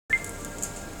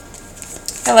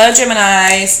Hello,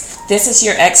 Geminis. This is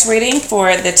your X reading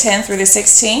for the 10th through the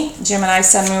 16th. Gemini,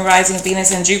 Sun, Moon, Rising,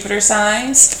 Venus, and Jupiter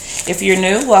signs. If you're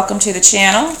new, welcome to the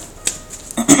channel.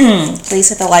 Please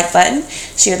hit the like button,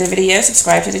 share the video,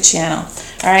 subscribe to the channel.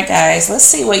 All right, guys, let's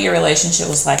see what your relationship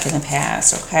was like in the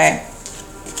past, okay?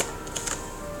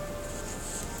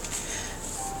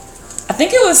 I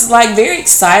think it was like very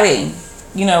exciting,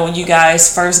 when you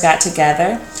guys first got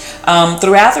together.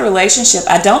 Throughout the relationship,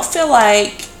 I don't feel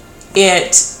like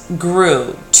it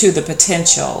grew to the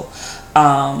potential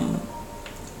of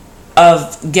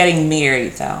getting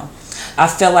married, though. I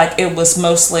feel like it was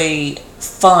mostly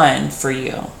fun for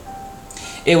you.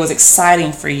 It was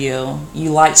exciting for you.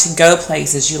 You like to go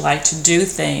places. You like to do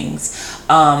things.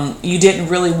 You didn't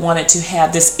really want it to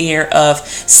have this air of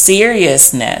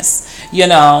seriousness,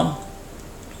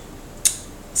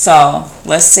 So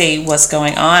let's see what's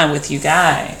going on with you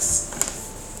guys.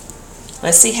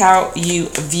 Let's see how you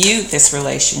viewed this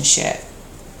relationship.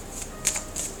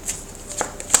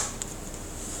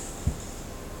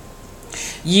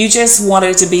 You just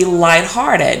wanted to be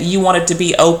lighthearted. You wanted to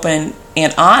be open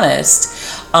and honest.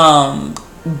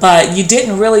 But you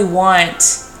didn't really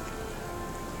want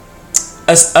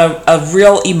a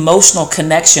real emotional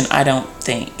connection, I don't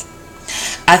think.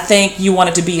 I think you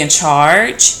wanted to be in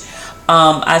charge.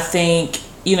 I think,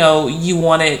 you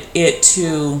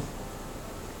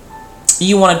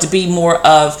wanted to be more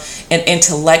of an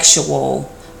intellectual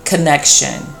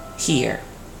connection here.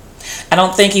 I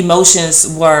don't think emotions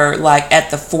were like at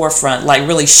the forefront, like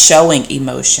really showing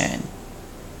emotion.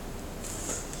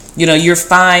 You're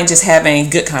fine just having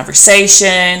good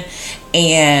conversation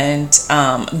and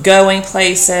going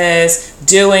places,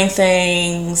 doing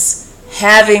things,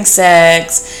 having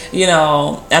sex.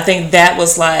 I think that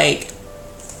was like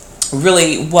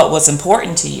really what was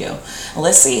important to you.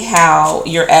 Let's see how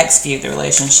your ex viewed the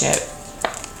relationship.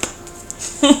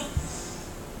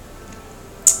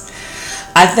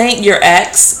 I think your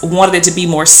ex wanted it to be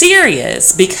more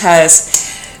serious because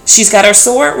she's got her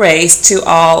sword raised to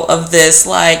all of this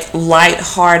like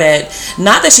lighthearted.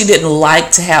 Not that she didn't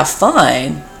like to have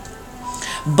fun,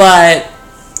 but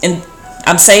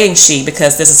I'm saying she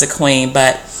because this is a queen,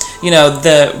 but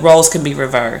the roles can be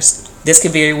reversed. This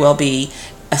could very well be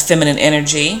a feminine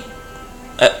energy,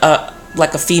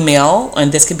 like a female,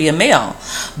 and this could be a male.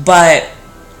 But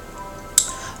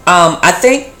I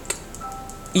think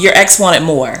your ex wanted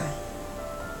more.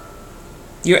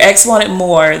 Your ex wanted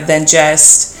more than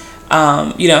just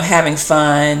having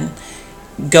fun,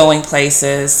 going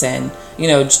places, and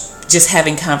just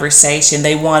having conversation.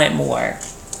 They wanted more,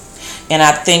 and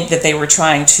I think that they were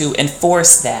trying to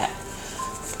enforce that.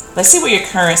 Let's see what your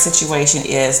current situation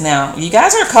is now. You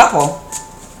guys are a couple,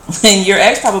 and your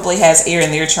ex probably has air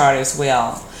in their chart as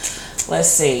well. Let's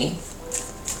see.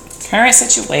 Current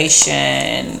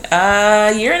situation.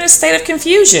 You're in a state of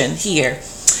confusion here.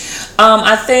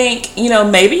 I think,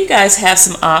 maybe you guys have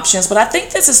some options, but I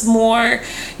think this is more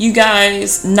you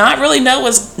guys not really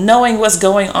knowing what's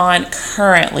going on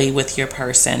currently with your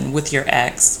person, with your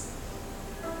ex.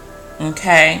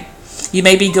 Okay? You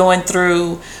may be going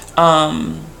through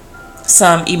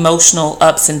some emotional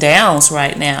ups and downs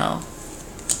right now.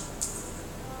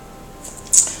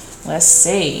 Let's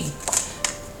see.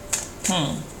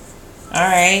 All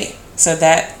right, so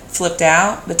that flipped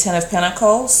out, the Ten of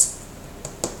Pentacles.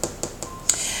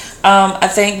 I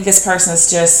think this person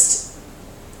is just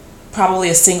probably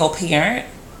a single parent.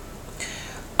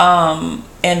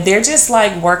 And they're just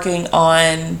like working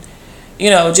on,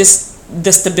 just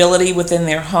the stability within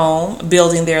their home,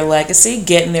 building their legacy,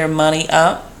 getting their money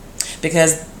up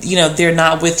because, they're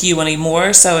not with you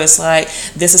anymore. So it's like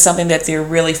this is something that they're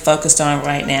really focused on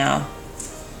right now.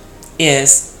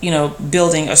 Is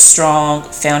building a strong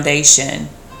foundation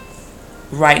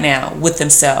right now with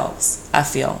themselves. I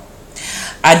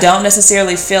don't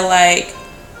necessarily feel like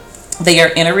they are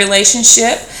in a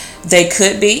relationship. They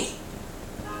could be,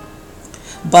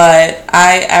 but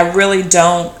I really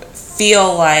don't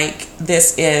feel like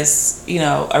this is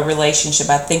a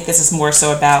relationship. I think this is more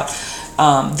so about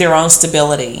their own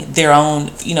stability, their own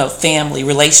family,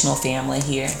 relational family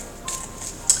here.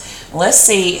 Let's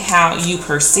see how you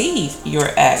perceive your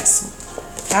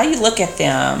ex. How you look at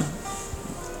them.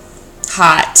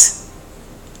 Hot.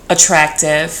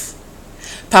 Attractive.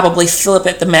 Probably flip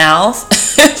at the mouth.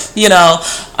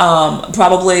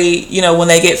 Probably, when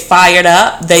they get fired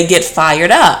up, they get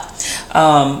fired up.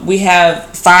 We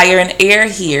have fire and air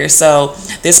here. So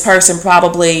this person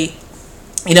probably,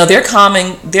 they're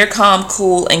calm,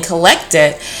 cool, and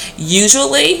collected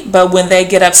usually. But when they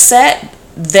get upset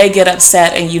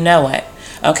and you know it.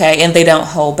 Okay, and they don't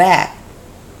hold back.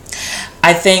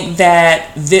 I think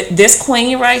that this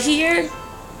queen right here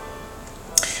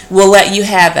will let you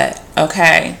have it,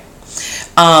 okay?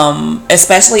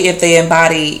 Especially if they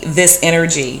embody this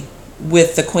energy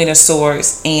with the Queen of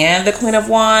Swords and the Queen of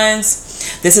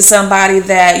Wands. This is somebody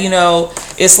that, you know,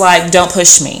 it's like, don't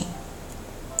push me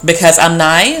because I'm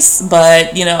nice,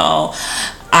 but, you know,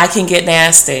 I can get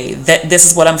nasty. This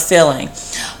is what I'm feeling.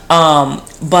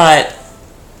 But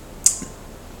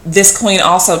this queen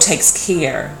also takes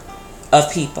care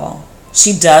of people.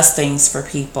 She does things for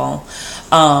people,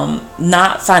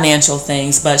 not financial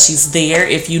things, but she's there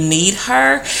if you need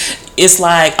her. It's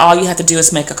like all you have to do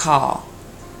is make a call.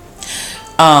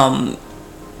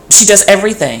 She does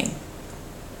everything,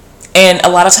 and a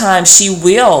lot of times she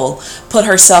will put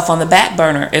herself on the back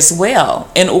burner as well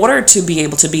in order to be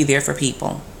able to be there for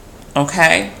people.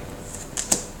 Okay,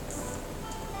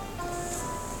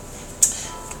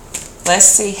 let's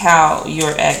see how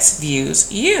your ex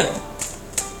views you.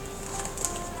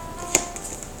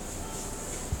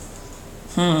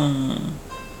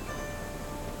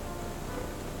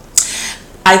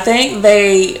 I think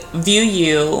they view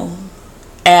you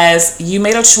as you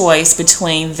made a choice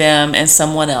between them and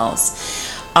someone else.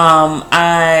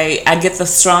 I get the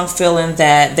strong feeling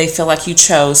that they feel like you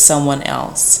chose someone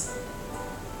else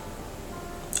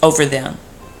over them.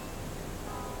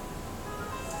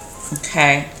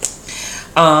 Okay.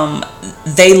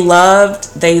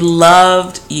 They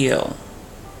loved you.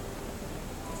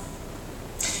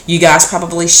 You guys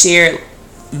probably shared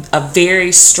a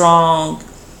very strong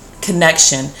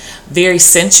connection, very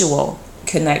sensual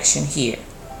connection here.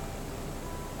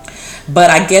 But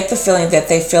I get the feeling that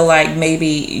they feel like maybe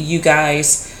you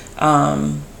guys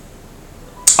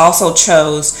also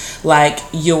chose like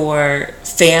your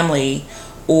family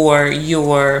or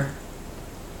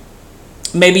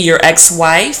maybe your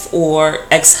ex-wife or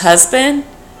ex-husband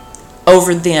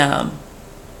over them.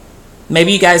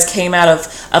 Maybe you guys came out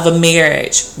of a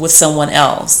marriage with someone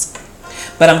else.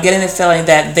 But I'm getting the feeling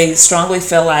that they strongly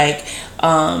feel like,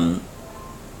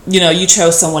 you know, you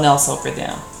chose someone else over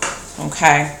them.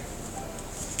 Okay.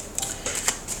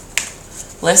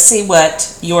 Let's see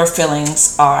what your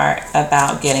feelings are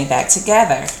about getting back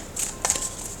together.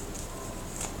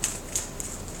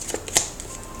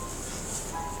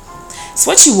 It's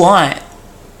what you want,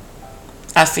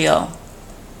 I feel.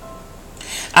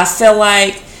 I feel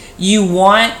like you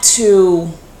want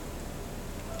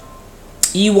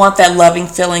that loving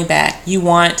feeling back. You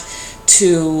want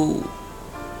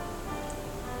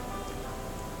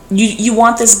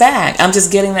this back. I'm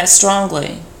just getting that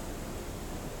strongly.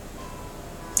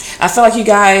 I feel like you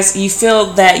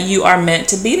feel that you are meant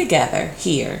to be together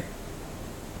here.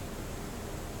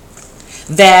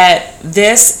 That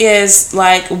this is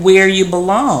like where you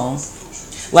belong.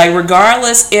 Like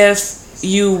regardless if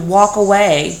you walk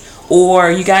away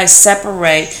or you guys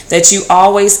separate, that you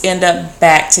always end up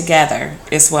back together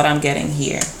is what I'm getting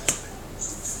here.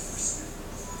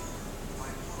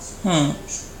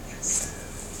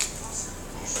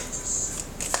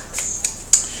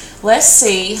 Let's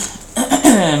see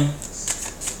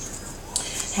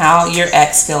how your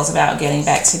ex feels about getting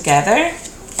back together.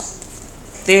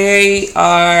 They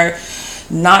are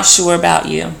not sure about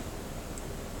you.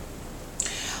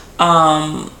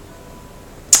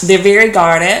 They're very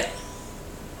guarded.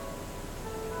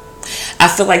 I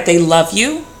feel like they love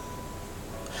you,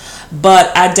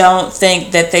 but I don't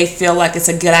think that they feel like it's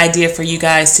a good idea for you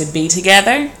guys to be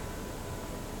together.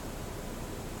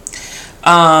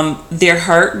 They're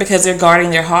hurt because they're guarding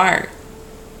their heart.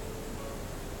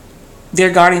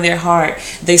 They're guarding their heart.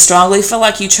 They strongly feel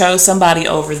like you chose somebody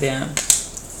over them.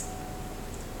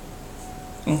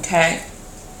 Okay.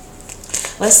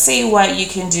 Let's see what you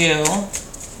can do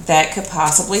that could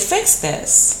possibly fix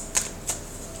this.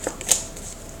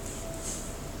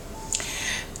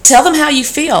 Tell them how you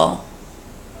feel.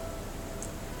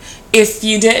 If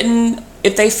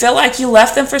they feel like you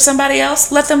left them for somebody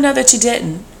else, let them know that you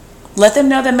didn't. Let them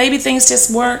know that maybe things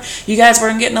just you guys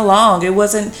weren't getting along. It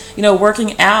wasn't,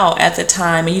 working out at the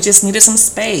time and you just needed some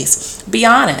space. Be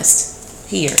honest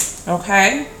here,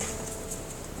 okay?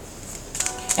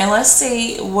 And let's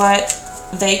see what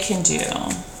they can do.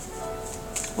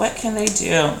 What can they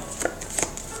do?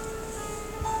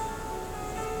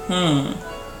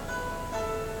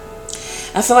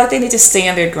 I feel like they need to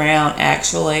stand their ground,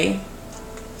 actually.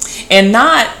 And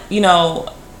not,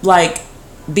 like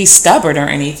be stubborn or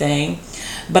anything.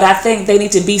 But I think they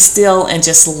need to be still and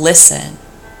just listen.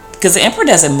 Because the Emperor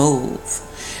doesn't move.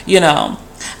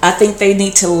 I think they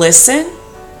need to listen.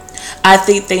 I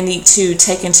think they need to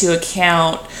take into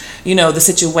account, the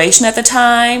situation at the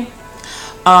time.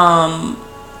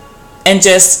 and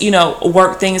just,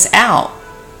 work things out.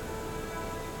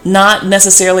 Not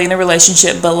necessarily in a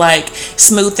relationship, but like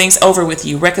smooth things over with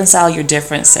you. Reconcile your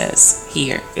differences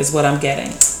here is what I'm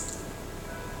getting.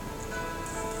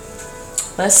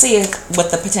 Let's see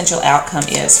what the potential outcome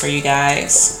is for you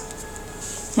guys.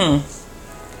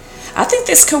 I think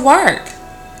this could work.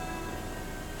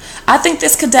 I think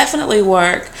this could definitely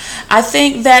work. I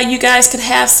think that you guys could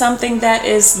have something that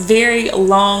is very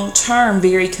long term,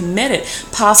 very committed,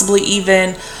 possibly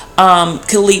even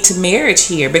could lead to marriage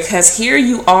here, because here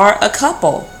you are a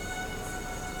couple.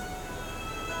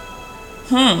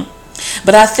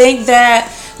 But I think that,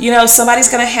 somebody's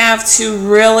going to have to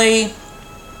really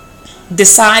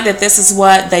decide that this is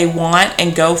what they want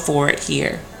and go for it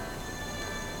here.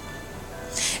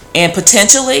 And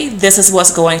potentially, this is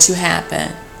what's going to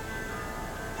happen.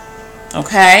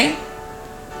 Okay?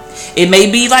 It may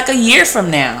be like a year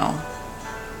from now.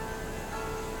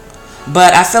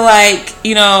 But I feel like,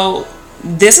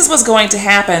 this is what's going to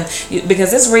happen, because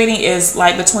this reading is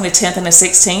like between the 10th and the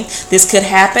 16th. This could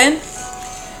happen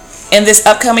in this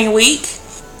upcoming week.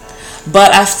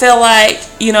 But I feel like,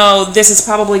 this is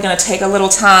probably going to take a little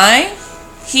time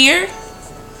here.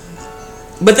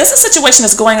 But this is a situation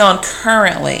that's going on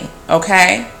currently,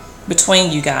 okay,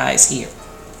 between you guys here.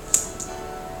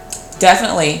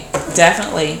 Definitely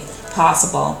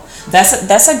possible.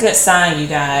 That's a good sign, you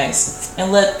guys.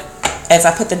 And look, as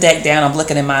I put the deck down, I'm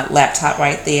looking at my laptop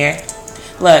right there.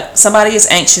 Look, somebody is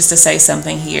anxious to say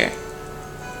something here.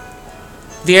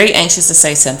 Very anxious to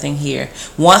say something here.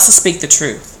 Wants to speak the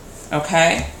truth.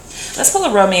 Okay? Let's pull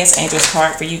a Romance Angels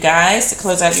card for you guys to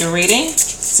close out your reading.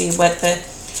 See what the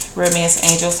Romance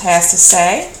Angels has to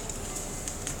say.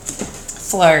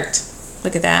 Flirt.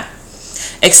 Look at that.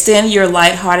 Extend your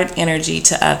lighthearted energy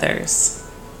to others.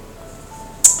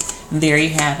 And there you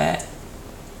have it.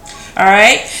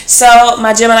 Alright, so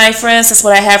my Gemini friends, that's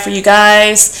what I have for you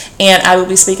guys. And I will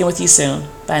be speaking with you soon.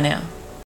 Bye now.